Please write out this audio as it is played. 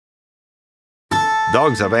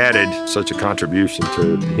Dogs have added such a contribution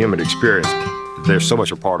to the human experience. They're so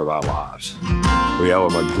much a part of our lives. We owe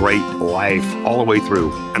them a great life all the way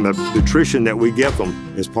through, and the nutrition that we give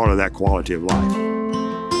them is part of that quality of life.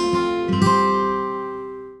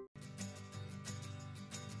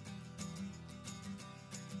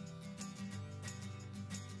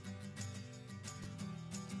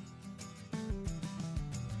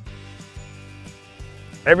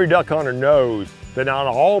 Every duck hunter knows that not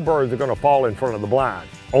all birds are going to fall in front of the blind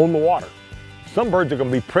on the water. Some birds are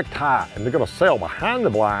going to be pricked high and they're going to sail behind the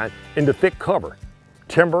blind into thick cover,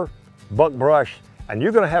 timber, buckbrush, and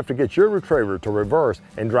you're going to have to get your retriever to reverse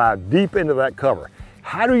and drive deep into that cover.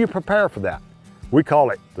 How do you prepare for that? We call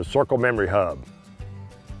it the circle memory hub.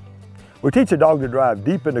 We teach a dog to drive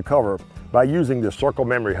deep into cover by using the circle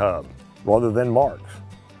memory hub rather than marks.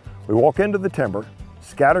 We walk into the timber,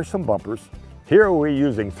 scatter some bumpers. Here we're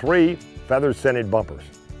using 3 feather-scented bumpers.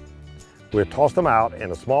 We'll toss them out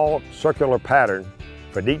in a small circular pattern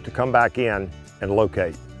for Deep to come back in and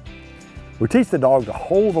locate. We teach the dog to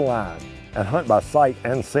hold the line and hunt by sight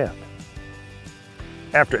and scent.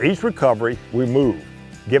 After each recovery, we move,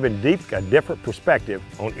 giving Deep a different perspective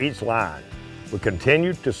on each line. We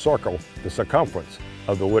continue to circle the circumference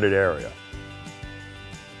of the wooded area.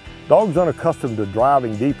 Dogs unaccustomed to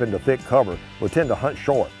driving deep into thick cover will tend to hunt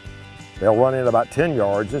short. They'll run in about 10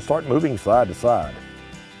 yards and start moving side to side.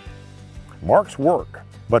 Marks work,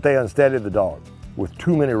 but they unsteady the dog with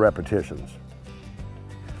too many repetitions.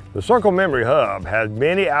 The Circle Memory Hub has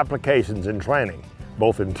many applications in training,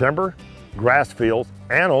 both in timber, grass fields,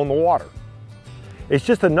 and on the water. It's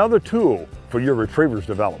just another tool for your retriever's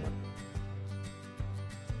development.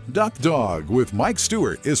 Duck Dog with Mike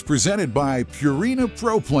Stewart is presented by Purina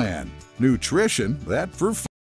Pro Plan. Nutrition that performs.